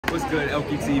What's good,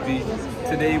 ElkyTV?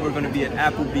 Today we're gonna be at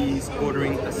Applebee's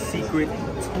ordering a secret 2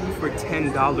 for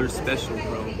 $10 special,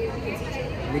 bro.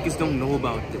 Niggas don't know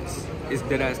about this. It's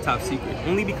deadass top secret.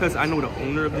 Only because I know the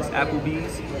owner of this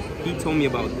Applebee's. He told me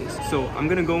about this. So I'm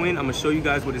gonna go in, I'm gonna show you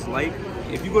guys what it's like.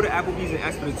 If you go to Applebee's and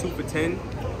ask for the 2 for 10,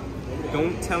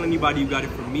 don't tell anybody you got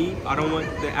it from me. I don't want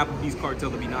the Applebee's cartel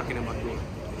to be knocking at my door.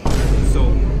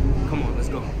 So, come on, let's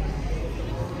go.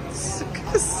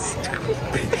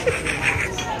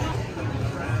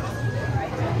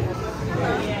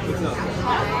 What's up?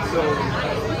 So,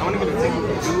 I want to get a table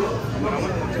for 2, but I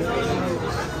want to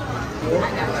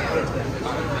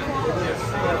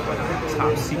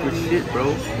top secret shit, bro.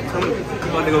 Tell me, you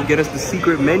about to go get us the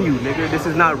secret menu, nigga. This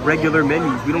is not regular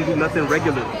menus. We don't do nothing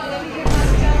regular.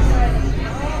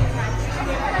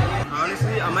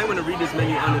 Honestly, I might want to read this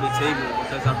menu under the table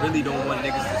because I really don't want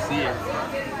niggas to see it.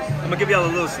 I'm gonna give y'all a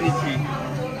little sneak peek.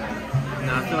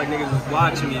 Nah, I feel like niggas was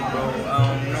watching me, bro.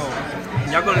 No.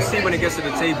 Y'all gonna see when it gets to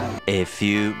the table. A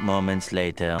few moments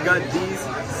later. I got these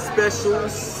special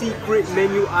secret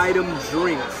menu item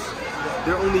drinks.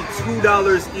 They're only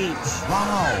 $2 each.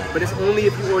 Wow. But it's only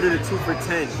if you order the 2 for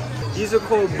 10. These are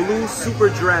called Blue Super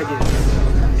Dragons.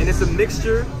 And it's a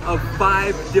mixture of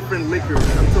 5 different liquors.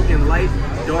 I'm talking light,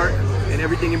 dark, and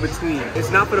everything in between. It's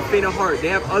not for the faint of heart. They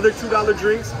have other $2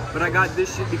 drinks, but I got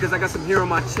this shit because I got some hair on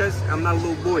my chest. I'm not a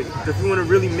little boy. So if you want to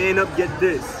really man up, get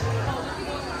this.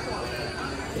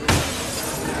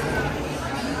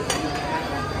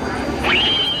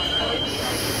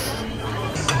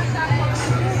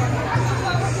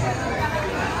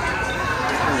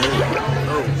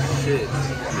 Oh shit,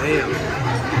 damn.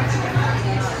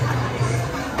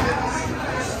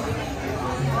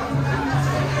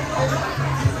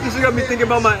 This got me thinking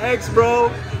about my ex,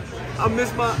 bro. I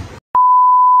miss my...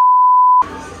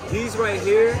 These right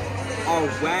here are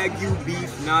Wagyu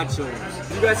beef nachos.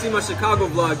 You guys see my Chicago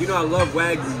vlog, you know I love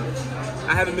Wagyu.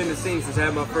 I haven't been the same since I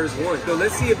had my first one. So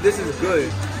let's see if this is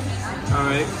good. All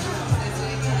right.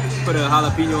 Put a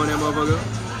jalapeno on that motherfucker.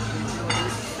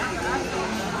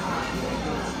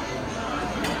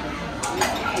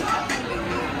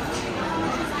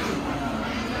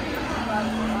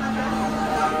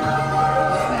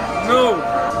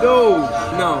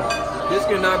 No, this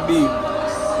cannot be 2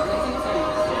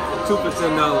 for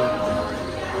 $10.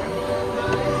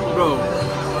 Bro,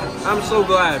 I'm so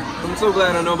glad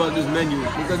I know about this menu,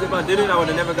 because if I didn't, I would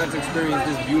have never got to experience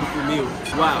this beautiful meal.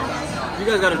 Wow, you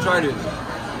guys gotta try this.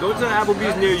 Go to the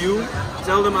Applebee's near you,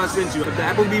 tell them I sent you. If the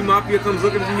Applebee Mafia comes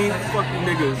looking for me, fuck you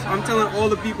niggas. I'm telling all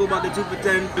the people about the 2 for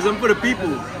 10, because I'm for the people,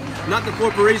 not the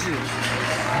corporations.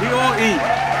 We all eat.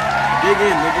 Dig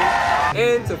in, nigga.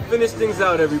 And to finish things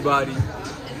out, everybody,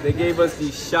 they gave us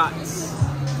these shots.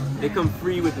 They come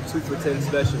free with the 2 for 10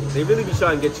 special. They really be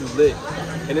trying to get you lit.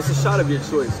 And it's a shot of your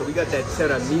choice. So we got that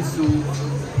tiramisu,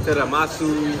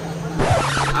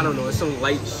 I don't know, it's some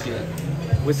light shit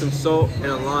with some salt and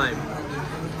a lime.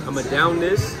 I'm gonna down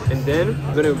this, and then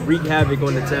I'm gonna wreak havoc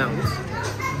on the towns.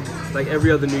 Like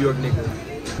every other New York nigga.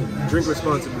 Drink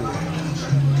responsibly.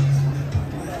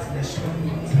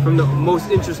 From the most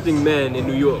interesting man in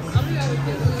New York.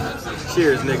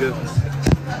 Cheers, nigga.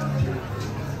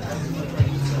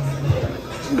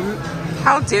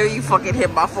 How dare you fucking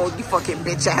hit my phone, you fucking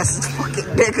bitch ass fucking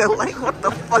nigga. Like, what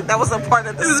the fuck? That wasn't part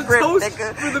of the script,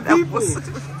 nigga. For the people.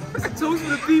 It's a toast for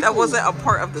the people. That wasn't a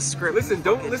part of the script. Listen,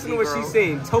 don't listen to what she's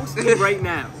saying. Toast me right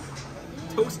now.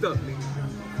 Toast up,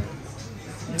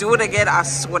 nigga. Do it again, I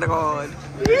swear to God.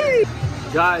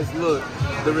 Guys, look.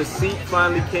 The receipt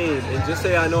finally came. And just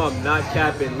say I know I'm not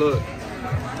capping. Look.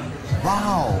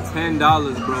 Wow. $10,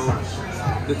 bro.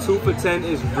 The 2 for 10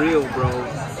 is real, bro.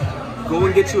 Go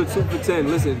and get you a 2 for 10.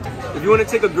 Listen, if you want to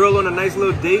take a girl on a nice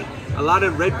little date, a lot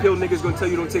of red pill niggas gonna tell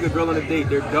you don't take a girl on a date.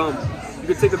 They're dumb. You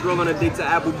can take a girl on a date to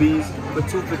Applebee's for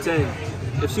 2 for 10.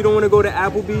 If she don't want to go to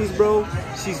Applebee's, bro,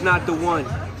 she's not the one.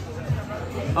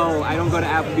 Oh, I don't go to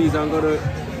Applebee's, I don't go to...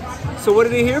 So what are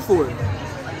they here for?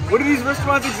 What do these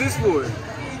restaurants exist for?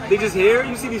 They just here?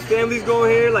 You see these families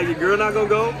going here, like your girl not gonna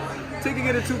go? Take and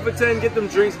get a 2 for 10, get them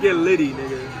drinks, get litty,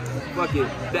 nigga. Fuck it.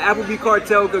 The Applebee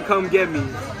cartel could come get me.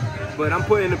 But I'm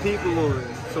putting the people on.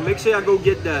 So make sure y'all go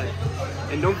get that.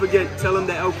 And don't forget, tell them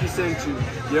that Elky sent you.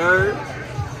 You heard?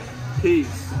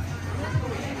 Peace.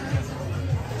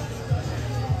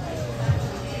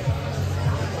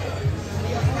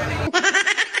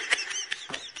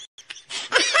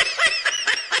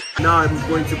 Now I'm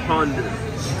going to ponder.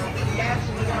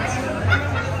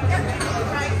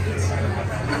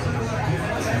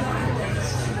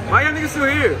 Why y'all niggas still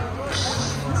here?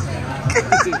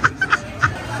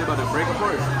 Shit about to break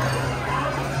apart.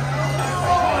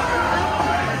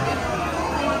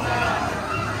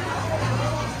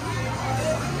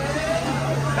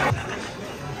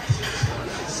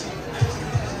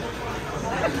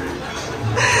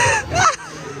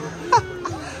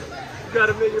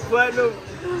 gotta make it platinum.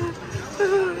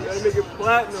 Gotta make it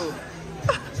platinum.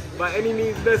 By any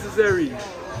means necessary.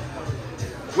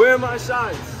 Where are my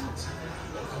shots?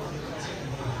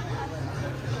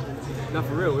 Not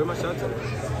for real, where are my shots at?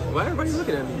 Why everybody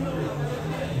looking at me?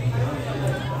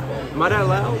 Am I that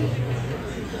loud?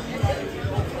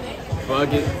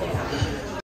 Fuck it.